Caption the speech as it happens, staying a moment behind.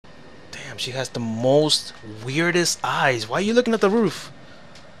she has the most weirdest eyes. Why are you looking at the roof?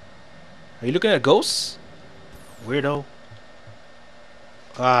 Are you looking at ghosts? Weirdo.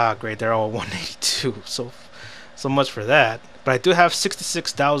 Ah, great. They're all 182. So much for that. But I do have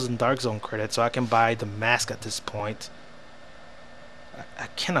 66,000 Dark Zone credits, so I can buy the mask at this point. I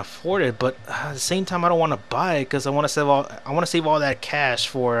can't afford it, but at the same time, I don't want to buy it because I want to save all. I want to save all that cash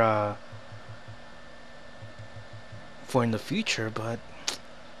for in the future. But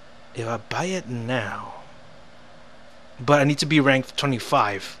if I buy it now, but I need to be ranked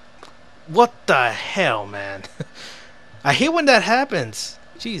 25. What the hell, man? I hate when that happens.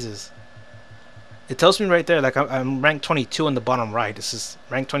 Jesus. It tells me right there, like I'm ranked 22 in the bottom right. This is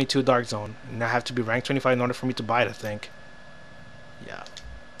rank 22 Dark Zone, and I have to be ranked 25 in order for me to buy it, I think. Yeah.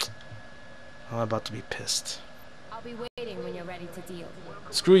 I'm about to be pissed. I'll be waiting when you're ready to deal.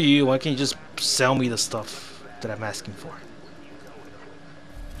 Screw you. Why can't you just sell me the stuff that I'm asking for?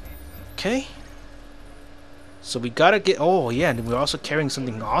 Okay. So we gotta get. Oh yeah, and we're also carrying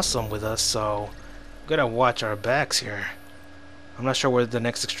something awesome with us, so we gotta watch our backs here. I'm not sure where the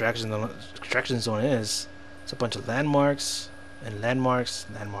next extraction zone is. It's a bunch of landmarks and landmarks,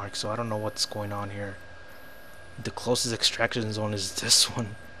 so I don't know what's going on here. The closest extraction zone is this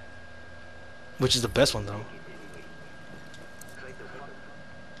one, which is the best one though.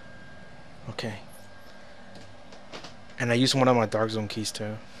 Okay. And I used one of my Dark Zone keys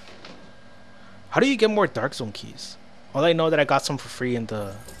too. How do you get more Dark Zone keys? All I know that I got some for free in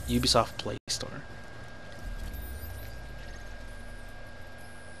the Ubisoft Play Store.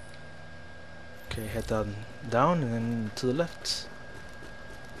 Okay, head down and then to the left.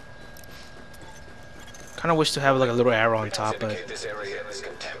 Kind of wish to have like a little arrow on top, but this area is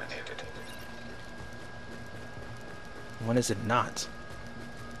contaminated. when is it not?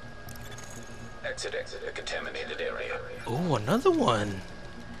 Exiting a contaminated area. Oh, another one.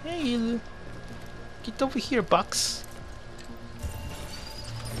 Hey, get over here, Bucks.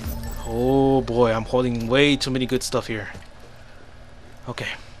 Oh boy, I'm holding way too many good stuff here. Okay.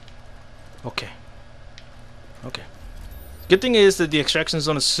 Okay. Okay. Good thing is that the extraction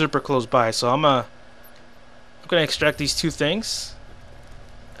zone is super close by, so I'm gonna extract these two things,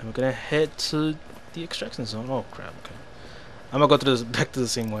 and we're gonna head to the extraction zone. Oh crap! Okay, I'm gonna go through this back to the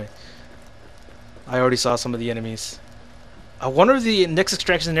same way. I already saw some of the enemies. I wonder if the next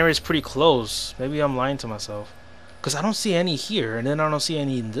extraction area is pretty close. Maybe I'm lying to myself, because I don't see any here, and then I don't see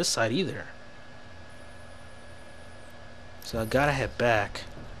any in this side either. So I gotta head back.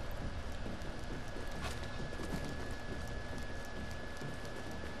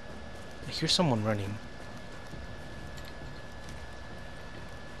 I hear someone running.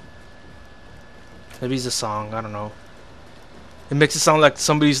 Maybe it's a song, I don't know. It makes it sound like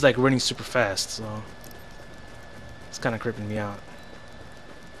somebody's like running super fast, so it's kind of creeping me out.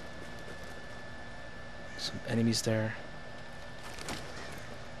 Some enemies there.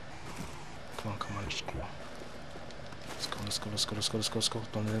 Come on, come on, just go. Let's go, let's go, let's go, let's go, let's go, let's go.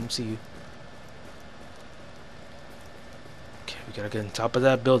 Don't let them see you. Okay, we gotta get on top of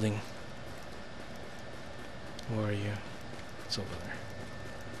that building. Where are you? It's over there.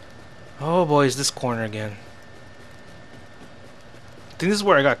 Oh boy, is this corner again. I think this is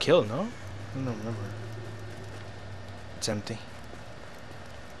where I got killed, no? I don't remember. It's empty.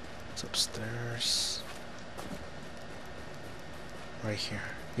 It's upstairs. Right here.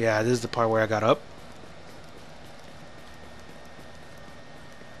 Yeah, this is the part where I got up.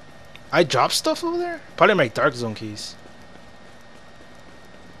 I dropped stuff over there? Probably my Dark Zone keys.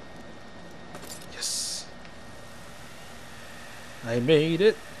 Yes. I made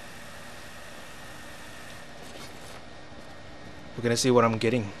it. We're gonna see what I'm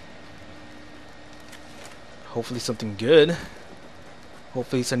getting. Hopefully something good.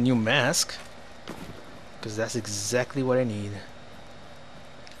 Hopefully it's a new mask, because that's exactly what I need.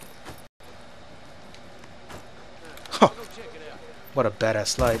 Huh. What a badass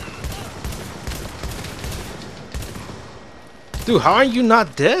slide. Dude, how are you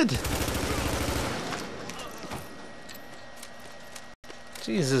not dead?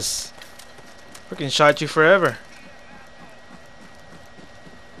 Jesus. Freaking shot you forever.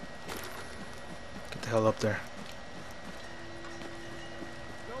 Get the hell up there.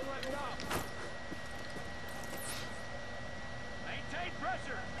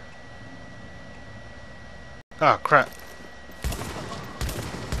 Ah, crap.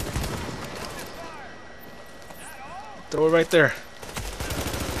 Throw it right there.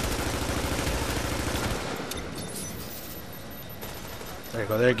 There you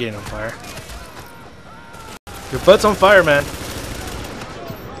go, they're getting on fire. Your butt's on fire, man.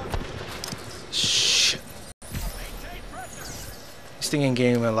 Shit. This thing ain't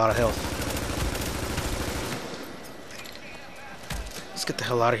gaining a lot of health.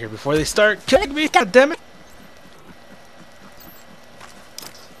 hell out of here before they start killing me. God damn it.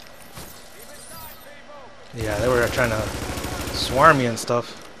 Yeah, they were trying to swarm me and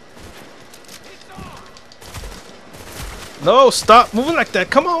stuff. No, stop moving like that.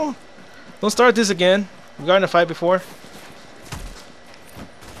 Come on. Don't start this again. We got in a fight before.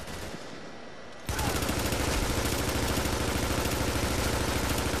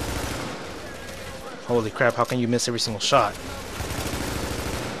 Holy crap, how can you miss every single shot?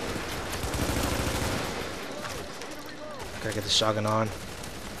 Gotta get the shotgun on.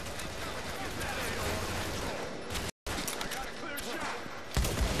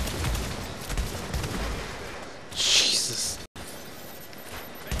 Jesus.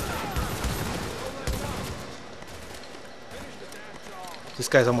 This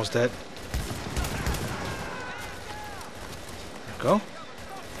guy's almost dead. There we go.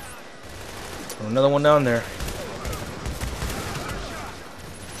 Throw another one down there.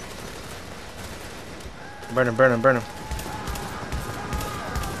 Burn him, burn him, burn him.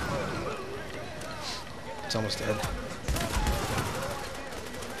 It's almost dead.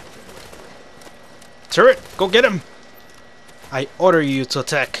 Turret, go get him! I order you to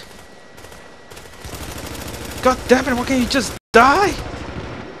attack. God damn it, why can't you just die?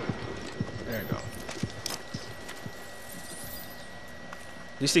 There you go.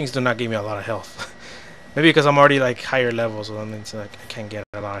 These things do not give me a lot of health. Maybe because I'm already like higher level, so that means like I can't get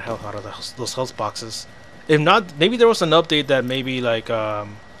a lot of health out of those health boxes. If not, maybe there was an update that maybe like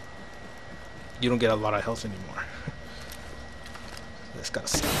you don't get a lot of health anymore. Let's gotta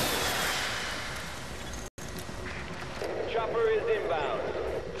see. Chopper is inbound.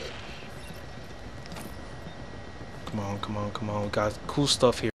 Come on, come on, come on. We got cool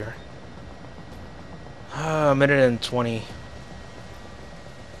stuff here. A minute and 20.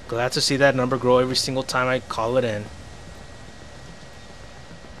 Glad to see that number grow every single time I call it in.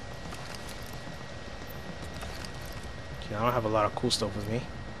 Okay, I don't have a lot of cool stuff with me.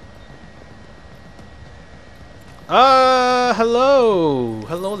 Hello!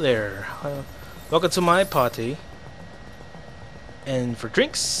 Hello there. Welcome to my party. And for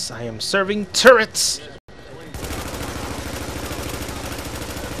drinks, I am serving turrets!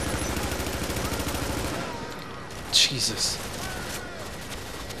 Jesus.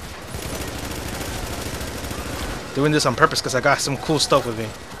 Doing this on purpose because I got some cool stuff with me.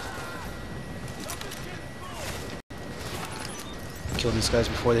 Kill these guys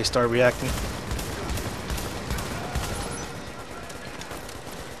before they start reacting.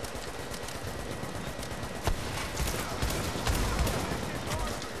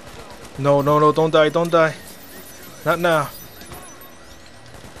 No, no, no, don't die, don't die. Not now.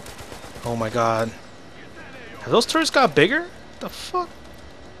 Oh my god. Have those turrets got bigger? The fuck?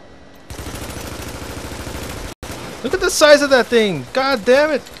 Look at the size of that thing! God damn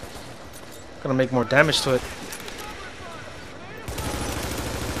it! Gotta make more damage to it.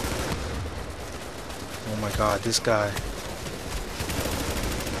 Oh my god, this guy.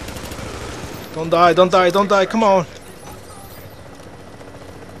 Don't die, don't die, don't die, come on!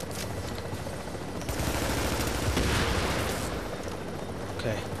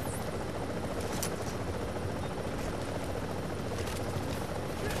 Okay.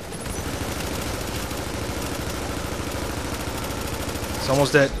 It's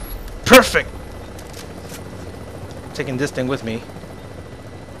almost dead. Perfect! Taking this thing with me.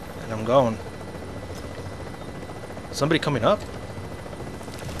 And I'm going. Somebody coming up?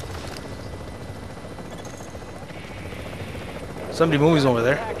 Somebody movies over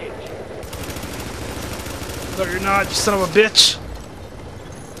there. No, you're not, you son of a bitch!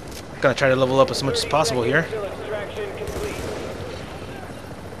 Gotta try to level up as much as possible here.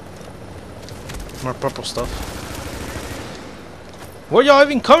 More purple stuff. Where y'all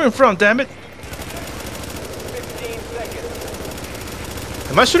even coming from, damn it?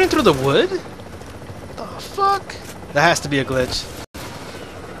 Am I shooting through the wood? The fuck? That has to be a glitch.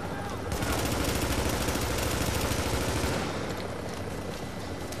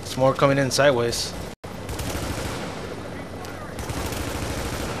 It's more coming in sideways.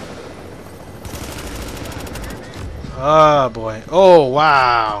 Oh boy. Oh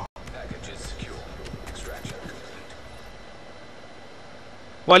wow. Package is secure. Extraction complete.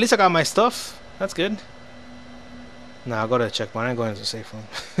 Well, at least I got my stuff. That's good. Nah, I'll go to the checkpoint. I ain't going to the safe room.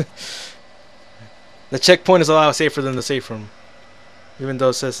 The checkpoint is a lot safer than the safe room. Even though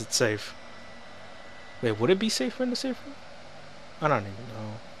it says it's safe. Wait, would it be safer in the safe room? I don't even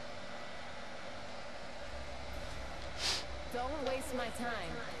know. Don't waste my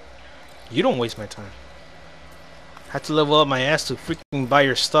time. You don't waste my time. I had to level up my ass to freaking buy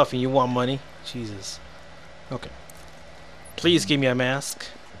your stuff and you want money? Jesus. Okay. Please give me a mask.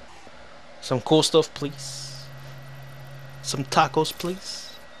 Some cool stuff, please. Some tacos,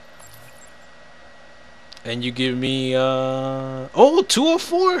 please. And you give me oh,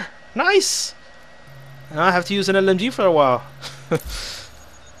 204. Nice. Now I have to use an LMG for a while.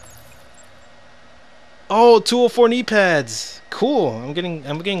 Oh, 204 knee pads. Cool. I'm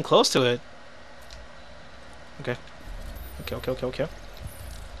getting close to it. Okay. Okay.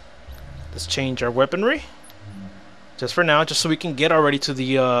 Let's change our weaponry. Just for now, just so we can get already to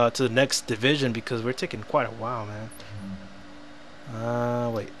the next division, because we're taking quite a while, man.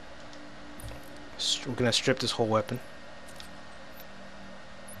 Wait. We're gonna strip this whole weapon.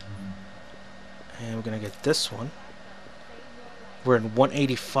 And we're gonna get this one. We're in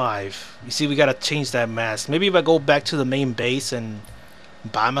 185. You see, we gotta change that mask. Maybe if I go back to the main base and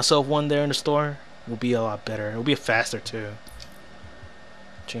buy myself one there in the store, it'll be a lot better. It'll be faster too.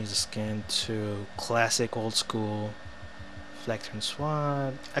 Change the skin to classic, old school, flag turn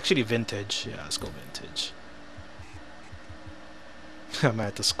SWAT. Actually, vintage. Yeah, let's go vintage. I might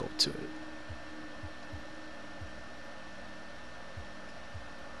have to scope to it.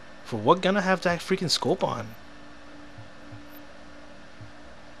 For what gun I have that freaking scope on?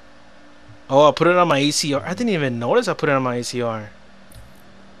 Oh, I put it on my ACR. I didn't even notice I put it on my ACR.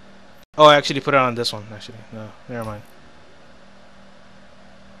 Oh, I actually put it on this one. Actually, no, never mind.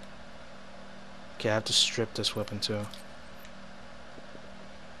 Okay, I have to strip this weapon too.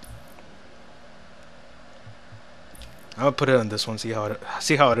 I'm gonna put it on this one. See how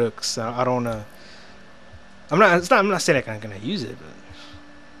it looks. I don't wanna. I'm not saying I'm gonna use it, but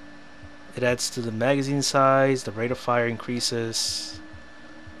it adds to the magazine size. The rate of fire increases.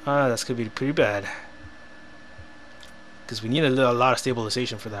 That's gonna be pretty bad. Because we need a lot of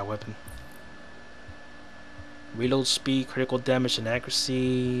stabilization for that weapon. Reload speed, critical damage, and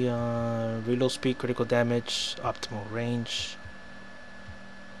accuracy. Reload speed, critical damage, optimal range.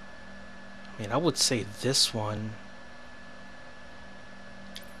 I mean, I would say this one.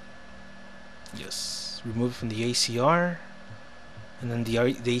 Yes. Remove it from the ACR. And then the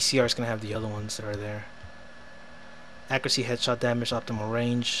ACR is going to have the other ones that are there. Accuracy, headshot damage, optimal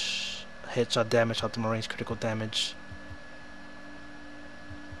range. Headshot damage, optimal range, critical damage.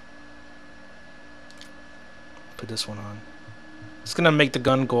 Put this one on. It's gonna make the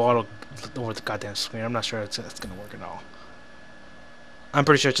gun go all over the goddamn screen. I'm not sure it's gonna work at all. I'm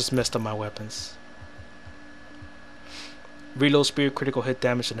pretty sure it just messed up my weapons. Reload speed, critical hit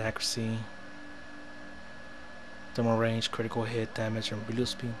damage, and accuracy. Thermal range, critical hit damage, and reload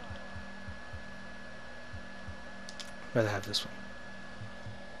speed. Rather have this one.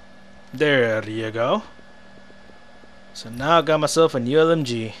 There you go. So now I got myself a new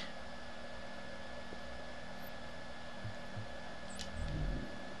LMG.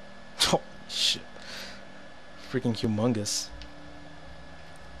 Oh shit! Freaking humongous.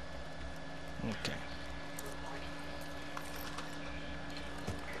 Okay.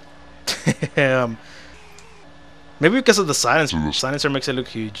 Damn. Maybe because of the silencer. The silencer makes it look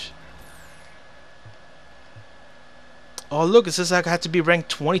huge. Oh look, it says I have to be ranked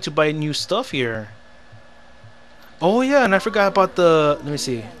 20 to buy new stuff here. Oh yeah, and I forgot about the. Let me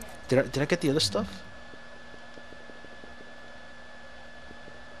see. Did I get the other stuff?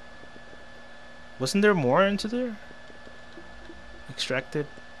 Wasn't there more into there? Extracted.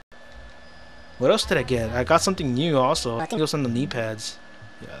 What else did I get? I got something new also. I think it was on the knee pads.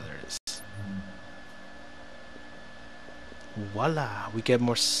 Yeah, there it is. Voila, we get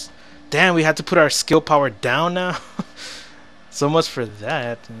more. Damn, we had to put our skill power down now. So much for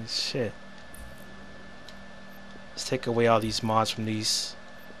that. Shit. Let's take away all these mods from these.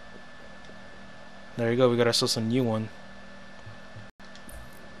 There you go. We got ourselves a new one.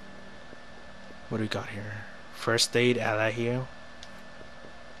 What do we got here? First aid, ally heal,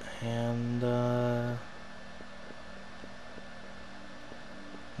 and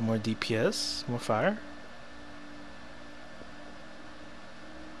more DPS, more fire.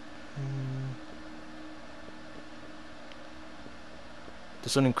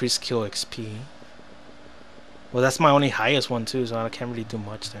 This one increased kill XP. Well, that's my only highest one too, so I can't really do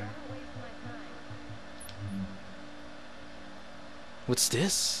much there. What's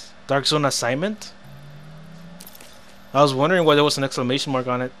this? Dark Zone assignment? I was wondering why there was an exclamation mark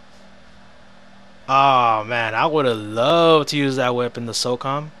on it. Oh man, I would have loved to use that weapon, the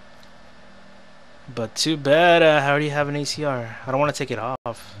SOCOM. But too bad I already have an ACR. I don't want to take it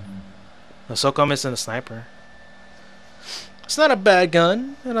off. The SOCOM isn't a sniper. It's not a bad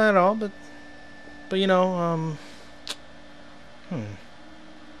gun, not at all, but you know,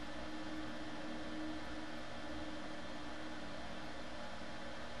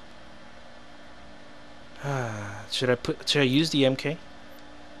 Should I use the MK?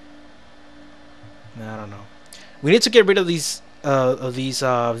 No, I don't know. We need to get rid of these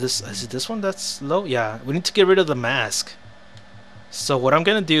this is it this one that's low? Yeah, we need to get rid of the mask. So what I'm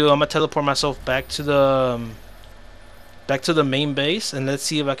gonna do, I'm gonna teleport myself back to the main base, and let's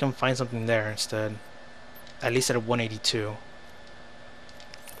see if I can find something there instead. At least at 182.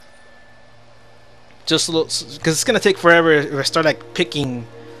 Just a little, because it's gonna take forever if I start like picking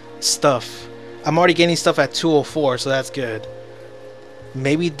stuff. I'm already getting stuff at 204, so that's good.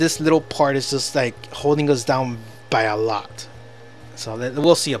 Maybe this little part is just like holding us down by a lot. So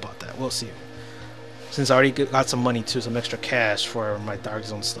we'll see about that. We'll see. Since I already got some money too, some extra cash for my Dark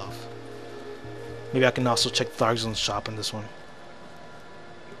Zone stuff. Maybe I can also check the Dark Zone shop in this one.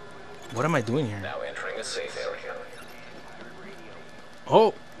 What am I doing here? Now entering a safe area.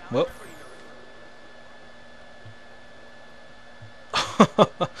 Oh, well.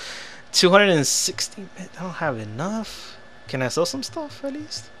 260. I don't have enough. Can I sell some stuff at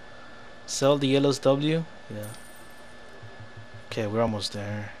least? Sell the LSW? Yeah. Okay, we're almost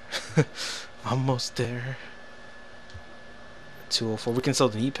there. Almost there. 204. We can sell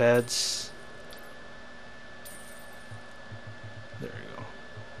the knee pads. There we go.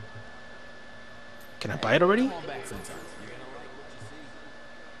 Can I buy it already?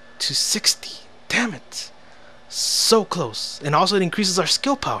 260. Damn it. So close. And also it increases our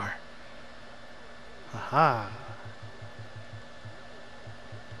skill power. Aha.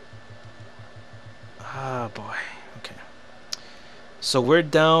 Ah, boy. Okay. So we're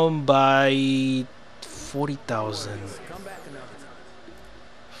down by 40,000.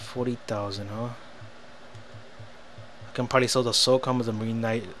 40,000, huh? I can probably sell the SOCOM of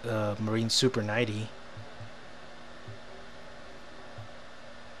the Marine Super 90.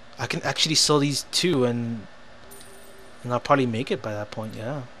 I can actually sell these two, and I'll probably make it by that point.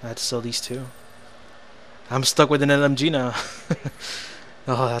 Yeah, I had to sell these two. I'm stuck with an LMG now.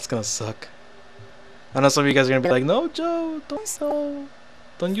 Oh, that's gonna suck. I know some of you guys are gonna be like, "No, Joe, don't sell.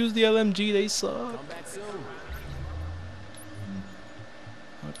 Don't use the LMG. They suck."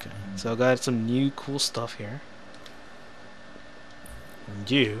 Okay, so I got some new cool stuff here. And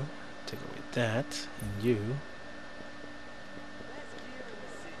you take away that, and you.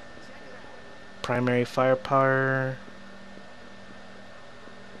 Primary firepower.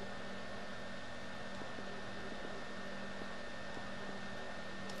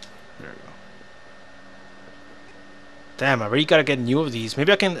 There we go. Damn, I really gotta get new of these.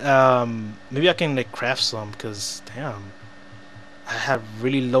 Maybe I can like craft some, because damn, I have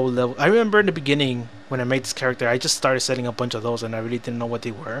really low level. I remember in the beginning when I made this character, I just started setting a bunch of those, and I really didn't know what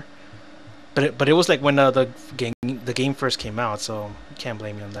they were. But it was like when the game first came out, so you can't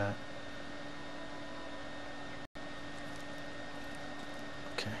blame me on that.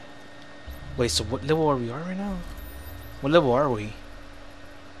 Okay. Wait, so what level are we right now? What level are we?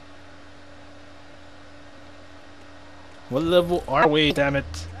 What level are we? Damn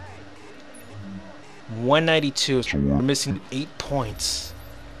it. 192. So we're missing 8 points.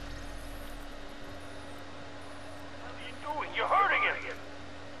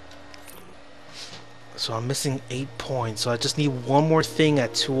 So I'm missing 8 points. So I just need one more thing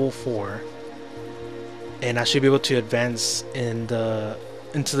at 204, and I should be able to advance into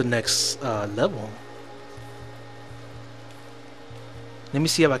the next level. Let me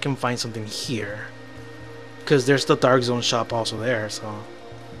see if I can find something here, because there's the Dark Zone shop also there. So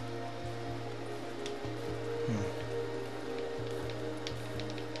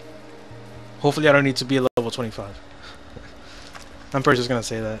hopefully I don't need to be a level 25. I'm pretty just gonna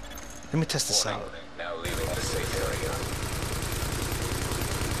say that. Let me test this out. Now leaving the safe area.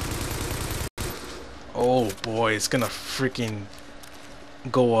 Oh boy, it's gonna freaking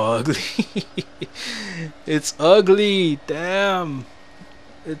go ugly. It's ugly. Damn.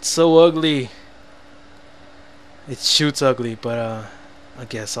 It's so ugly. It shoots ugly, but I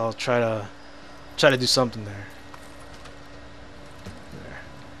guess I'll try to do something there.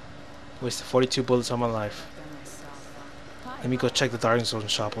 Wasted 42 bullets on my life. Let me go check the Dark Zone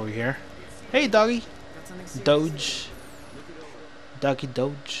shop over here. Hey, doggy. Doge. Doggy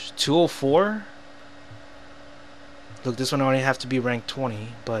Doge. 204? Look, this one only have to be ranked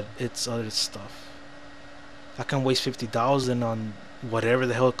 20, but it's other stuff. I can waste 50,000 on whatever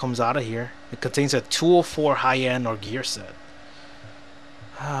the hell comes out of here. It contains a 204 high-end or gear set.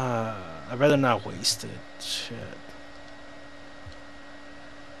 I'd rather not waste it. Shit.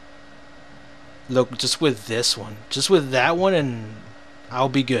 Look, just with this one. Just with that one, and I'll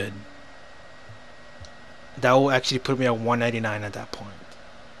be good. That will actually put me at 199 at that point.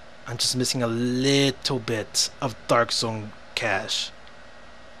 I'm just missing a little bit of Dark Zone cash.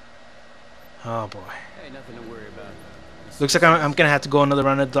 Oh boy. Hey, nothing to worry about. Looks like I'm gonna have to go another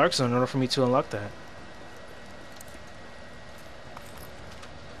round of Dark Zone in order for me to unlock that.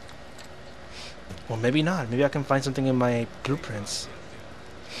 Well, maybe not. Maybe I can find something in my blueprints.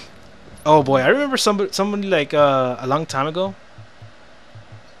 Oh boy, I remember somebody like a long time ago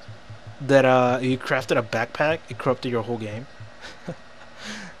that you crafted a backpack. It corrupted your whole game.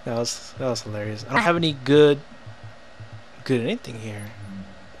 that was hilarious. I don't have any good anything here.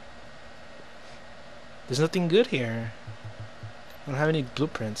 There's nothing good here. I don't have any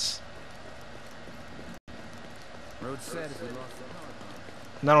blueprints. Road said if we lost the power.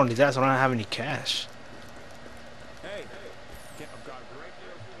 Not only that, so I don't have any cash. Hey, I've got a great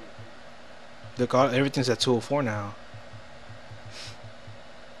deal for you. Look, everything's at 204 now.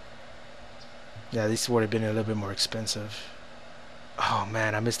 Yeah, these would have been a little bit more expensive. Oh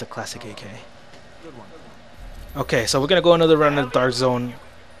man, I missed the classic AK. Good one. Okay, so we're gonna go another round of Dark Zone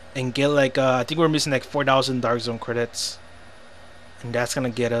and get like I think we're missing like 4,000 Dark Zone credits, and that's gonna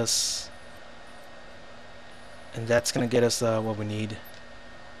get us. What we need.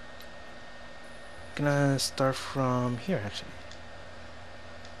 Gonna start from here actually.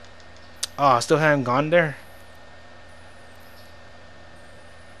 Oh, I still haven't gone there.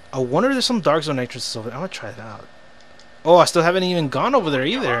 I wonder if there's some Dark Zone entrances over there. I'm gonna try that out. Oh, I still haven't even gone over there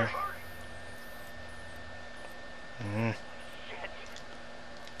either.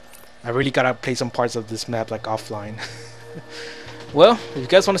 I really gotta play some parts of this map like offline. Well, if you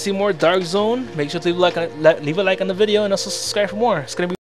guys want to see more Dark Zone, make sure to leave a like on the video and also subscribe for more. It's gonna be